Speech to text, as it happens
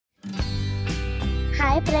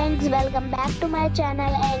Hi friends, welcome back to my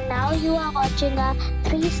channel and now you are watching a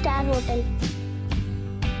 3-star hotel.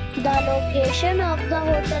 The location of the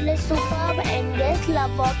hotel is superb and guests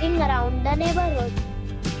love walking around the neighborhood.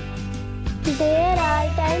 There are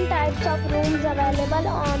 10 types of rooms available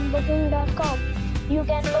on booking.com. You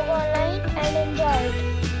can book online and enjoy it.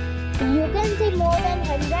 You can see more than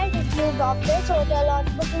 100 reviews of this hotel on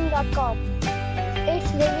booking.com.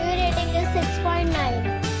 Its review rating is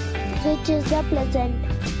 6.9. which is the pleasant.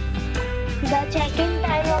 The check-in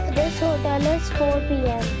time of this hotel is 4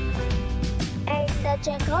 p.m. and the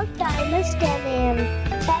check-out time is 10 a.m.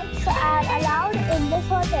 Pets are allowed in this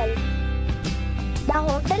hotel. The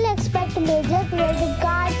hotel accepts major credit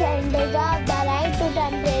cards and reserves the right to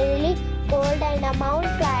temporarily hold an amount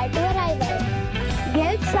prior to arrival.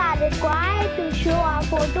 Guests are required to show a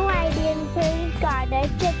photo ID and credit card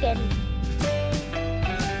at check-in.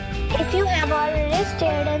 If you have already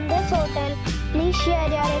stayed in this hotel, please share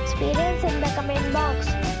your experience in the comment box.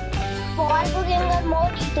 For booking or more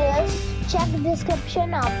details, check the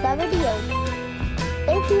description of the video.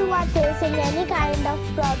 If you are facing any kind of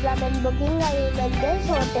problem in booking a room in this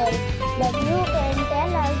hotel, then you can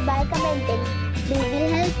tell us by commenting. We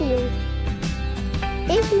will help you.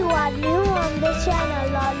 If you are new on this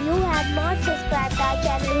channel or you have not subscribed our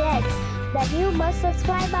channel yet, then you must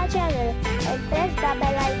subscribe our channel and press the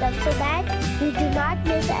bell icon so that you do not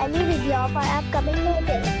miss any video of our upcoming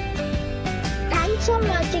hotels. Thanks for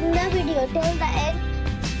watching the video till the end.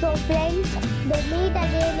 So friends, we'll meet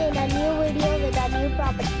again in a new video with a new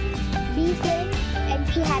property. Be safe and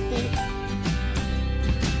be happy.